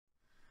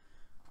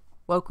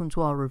Welcome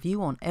to our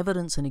review on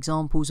evidence and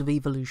examples of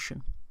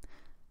evolution.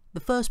 The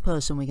first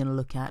person we're going to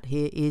look at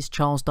here is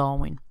Charles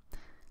Darwin.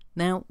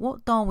 Now,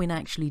 what Darwin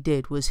actually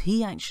did was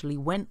he actually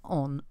went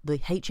on the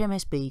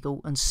HMS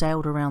Beagle and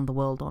sailed around the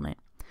world on it.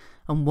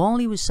 And while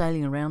he was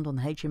sailing around on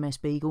the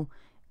HMS Beagle,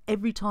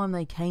 every time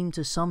they came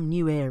to some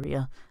new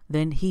area,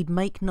 then he'd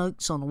make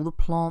notes on all the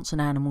plants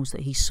and animals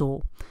that he saw.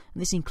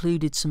 And this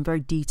included some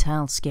very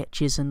detailed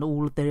sketches and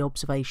all of the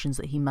observations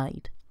that he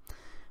made.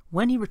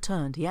 When he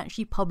returned, he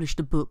actually published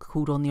a book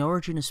called On the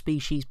Origin of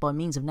Species by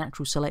Means of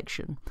Natural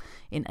Selection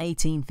in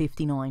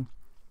 1859,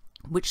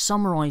 which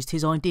summarised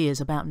his ideas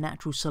about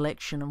natural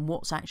selection and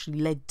what's actually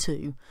led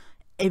to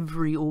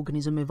every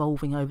organism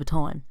evolving over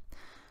time.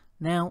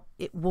 Now,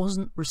 it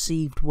wasn't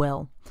received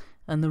well,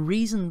 and the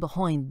reason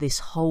behind this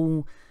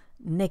whole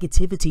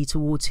negativity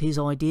towards his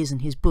ideas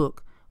and his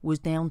book was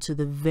down to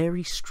the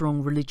very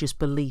strong religious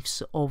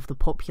beliefs of the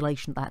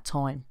population at that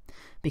time,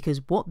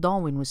 because what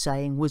Darwin was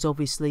saying was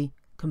obviously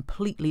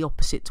completely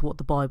opposite to what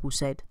the Bible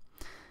said.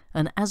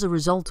 And as a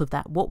result of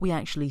that, what we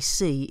actually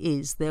see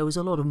is there was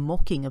a lot of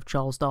mocking of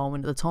Charles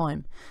Darwin at the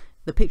time.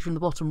 The picture in the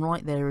bottom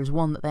right there is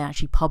one that they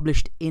actually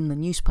published in the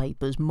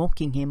newspapers,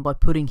 mocking him by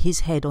putting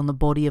his head on the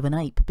body of an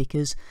ape,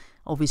 because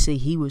obviously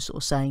he was sort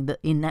of saying that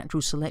in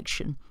natural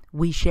selection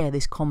we share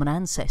this common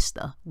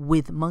ancestor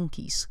with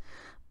monkeys.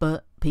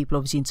 But people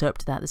obviously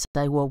interpreted that to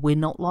say, well, we're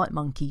not like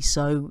monkeys,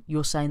 so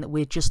you're saying that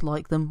we're just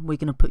like them, we're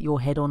going to put your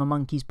head on a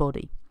monkey's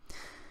body.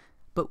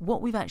 But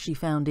what we've actually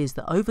found is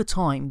that over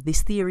time,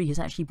 this theory has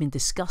actually been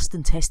discussed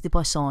and tested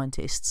by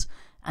scientists,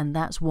 and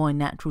that's why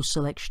natural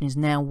selection is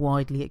now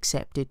widely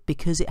accepted,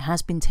 because it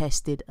has been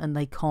tested and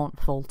they can't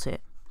fault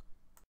it.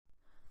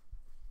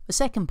 The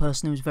second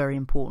person who is very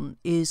important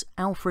is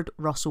Alfred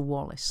Russel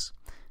Wallace.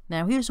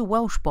 Now, he was a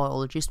Welsh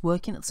biologist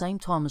working at the same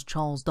time as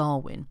Charles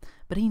Darwin,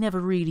 but he never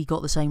really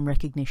got the same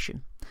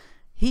recognition.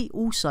 He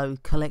also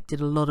collected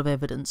a lot of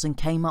evidence and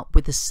came up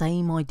with the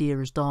same idea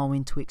as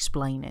Darwin to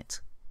explain it.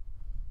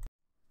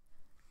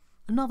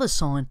 Another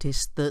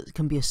scientist that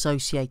can be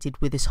associated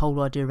with this whole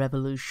idea of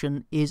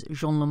evolution is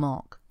Jean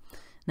Lamarck.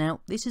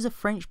 Now, this is a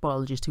French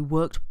biologist who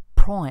worked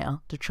prior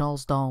to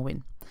Charles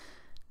Darwin.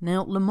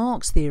 Now,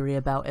 Lamarck's theory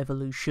about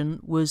evolution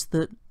was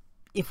that,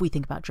 if we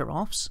think about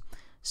giraffes,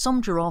 some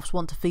giraffes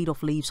want to feed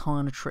off leaves high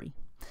on a tree.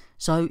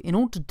 So, in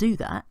order to do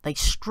that, they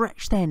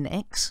stretch their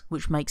necks,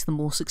 which makes them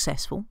more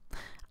successful,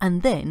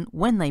 and then,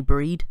 when they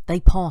breed, they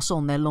pass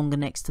on their longer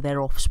necks to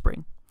their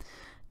offspring.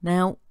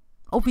 Now,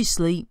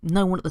 obviously,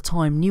 no one at the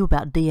time knew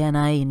about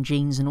DNA and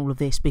genes and all of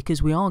this,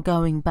 because we are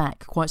going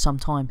back quite some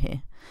time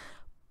here.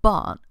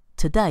 But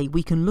today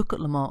we can look at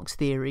Lamarck's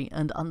theory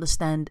and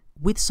understand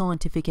with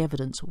scientific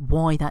evidence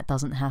why that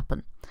doesn't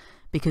happen.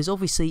 Because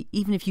obviously,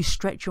 even if you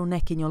stretch your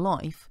neck in your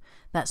life,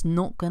 that's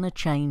not going to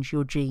change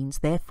your genes,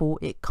 therefore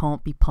it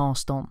can't be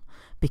passed on,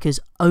 because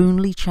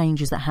only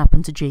changes that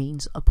happen to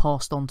genes are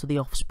passed on to the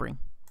offspring.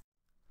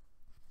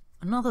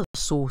 Another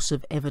source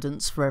of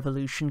evidence for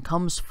evolution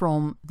comes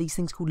from these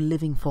things called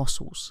living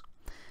fossils.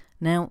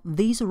 Now,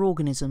 these are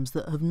organisms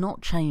that have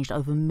not changed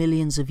over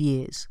millions of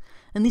years,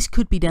 and this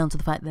could be down to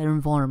the fact their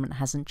environment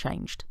hasn't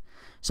changed.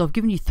 So I've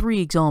given you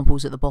three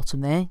examples at the bottom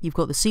there. You've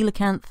got the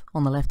coelacanth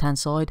on the left hand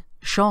side,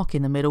 shark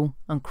in the middle,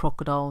 and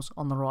crocodiles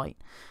on the right.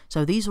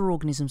 So these are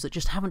organisms that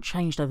just haven't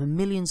changed over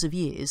millions of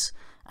years,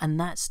 and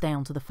that's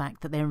down to the fact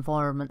that their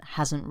environment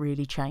hasn't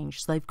really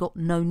changed, so they've got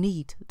no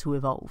need to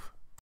evolve.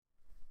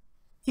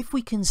 If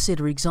we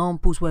consider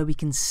examples where we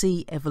can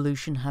see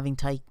evolution having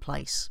taken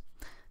place,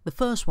 the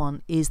first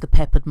one is the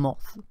peppered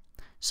moth.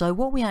 So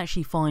what we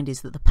actually find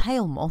is that the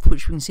pale moth,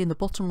 which we can see in the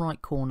bottom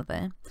right corner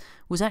there,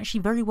 was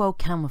actually very well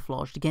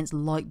camouflaged against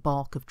light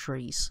bark of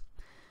trees.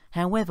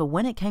 However,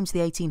 when it came to the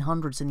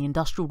 1800s and the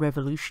Industrial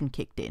Revolution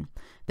kicked in,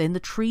 then the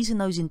trees in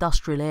those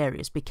industrial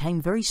areas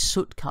became very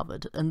soot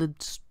covered and the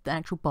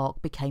actual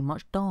bark became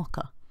much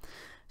darker.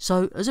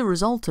 So as a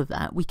result of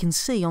that, we can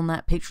see on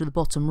that picture at the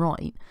bottom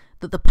right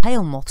that the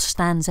pale moth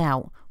stands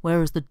out,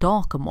 whereas the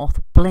darker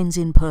moth blends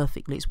in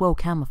perfectly. It's well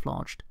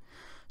camouflaged.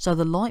 So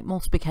the light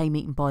moths became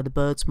eaten by the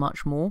birds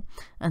much more,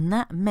 and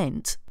that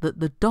meant that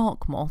the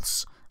dark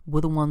moths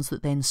were the ones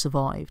that then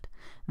survived.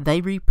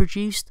 They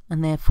reproduced,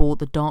 and therefore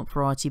the dark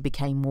variety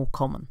became more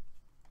common.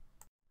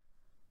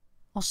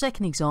 Our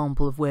second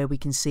example of where we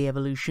can see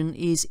evolution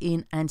is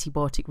in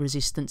antibiotic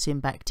resistance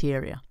in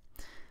bacteria.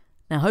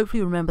 Now, hopefully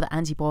you remember that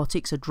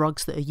antibiotics are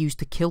drugs that are used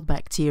to kill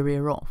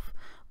bacteria off,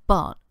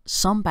 but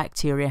some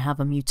bacteria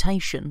have a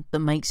mutation that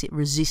makes it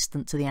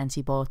resistant to the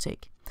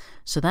antibiotic.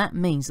 So that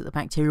means that the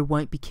bacteria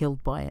won't be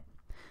killed by it.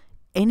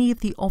 Any of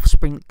the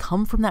offspring that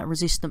come from that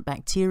resistant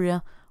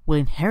bacteria will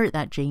inherit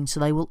that gene, so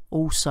they will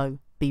also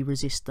be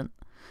resistant.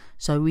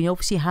 So we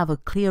obviously have a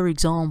clear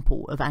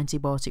example of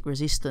antibiotic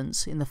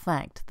resistance in the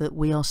fact that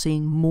we are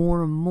seeing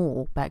more and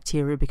more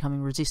bacteria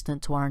becoming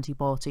resistant to our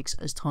antibiotics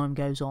as time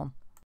goes on.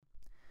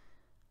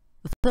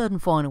 The third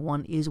and final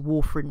one is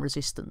warfarin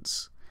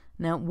resistance.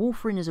 Now,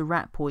 warfarin is a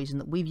rat poison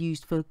that we've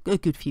used for a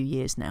good few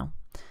years now.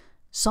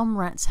 Some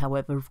rats,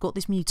 however, have got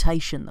this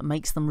mutation that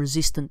makes them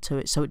resistant to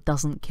it, so it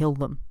doesn't kill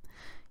them.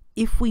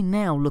 if we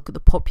now look at the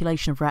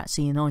population of rats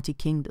in the United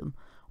Kingdom,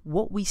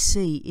 what we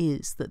see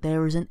is that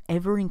there is an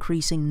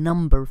ever-increasing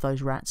number of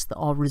those rats that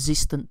are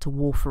resistant to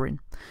warfarin.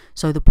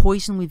 So the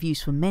poison we've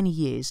used for many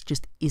years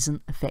just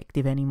isn't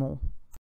effective anymore.